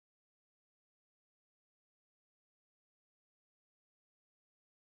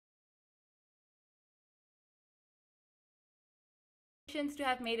To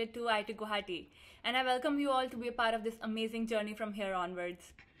have made it to IIT Guwahati, and I welcome you all to be a part of this amazing journey from here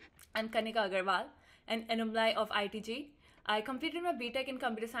onwards. I'm Kanika Agarwal, an alumni of ITG. I completed my BTech in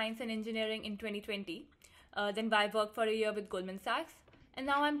Computer Science and Engineering in 2020. Then I worked for a year with Goldman Sachs, and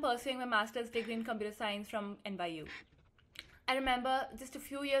now I'm pursuing my master's degree in Computer Science from NYU. I remember just a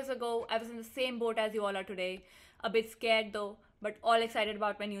few years ago, I was in the same boat as you all are today, a bit scared though, but all excited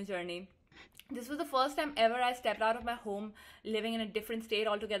about my new journey. This was the first time ever I stepped out of my home, living in a different state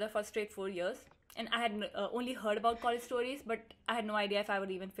altogether for straight 4 years. And I had only heard about college stories, but I had no idea if I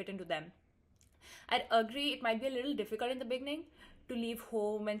would even fit into them. I'd agree it might be a little difficult in the beginning to leave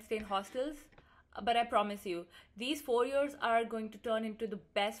home and stay in hostels, but I promise you, these 4 years are going to turn into the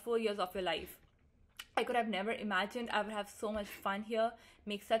best 4 years of your life. I could have never imagined I would have so much fun here,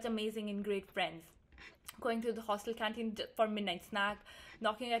 make such amazing and great friends. Going to the hostel canteen for midnight snack,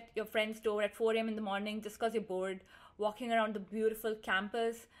 knocking at your friend's door at 4 a.m. in the morning just because you're bored, walking around the beautiful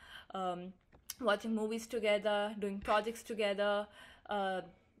campus, watching movies together, doing projects together,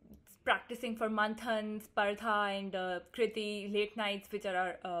 practicing for manthans, partha and kriti, late nights, which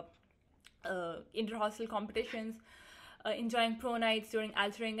are our inter-hostel competitions, enjoying pro nights during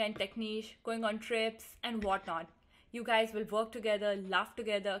Alcheringa and Techniche, going on trips and whatnot. You guys will work together, laugh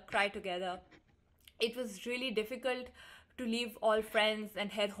together, cry together. It was really difficult to leave all friends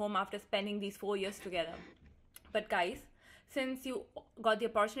and head home after spending these 4 years together. But guys, since you got the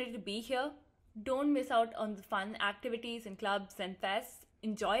opportunity to be here, don't miss out on the fun activities and clubs and fests.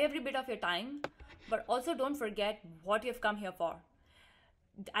 Enjoy every bit of your time, but also don't forget what you've come here for.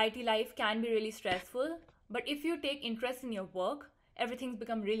 The IT life can be really stressful, but if you take interest in your work, everything's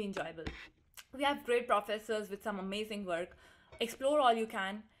become really enjoyable. We have great professors with some amazing work. Explore all you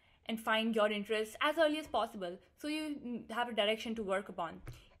can and find your interests as early as possible so you have a direction to work upon.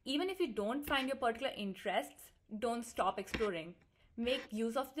 Even if you don't find your particular interests, don't stop exploring. Make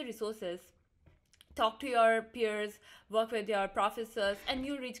use of the resources. Talk to your peers, work with your professors, and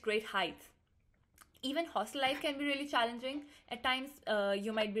you'll reach great heights. Even hostel life can be really challenging. At times,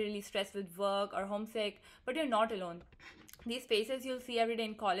 you might be really stressed with work or homesick, but you're not alone. These faces you'll see every day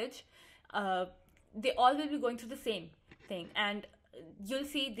in college, they all will be going through the same thing, and you'll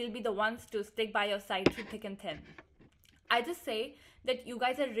see they'll be the ones to stick by your side through thick and thin. I just say that you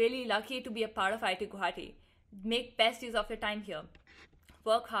guys are really lucky to be a part of IIT Guwahati. Make best use of your time here.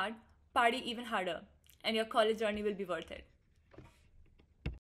 Work hard, party even harder, and your college journey will be worth it.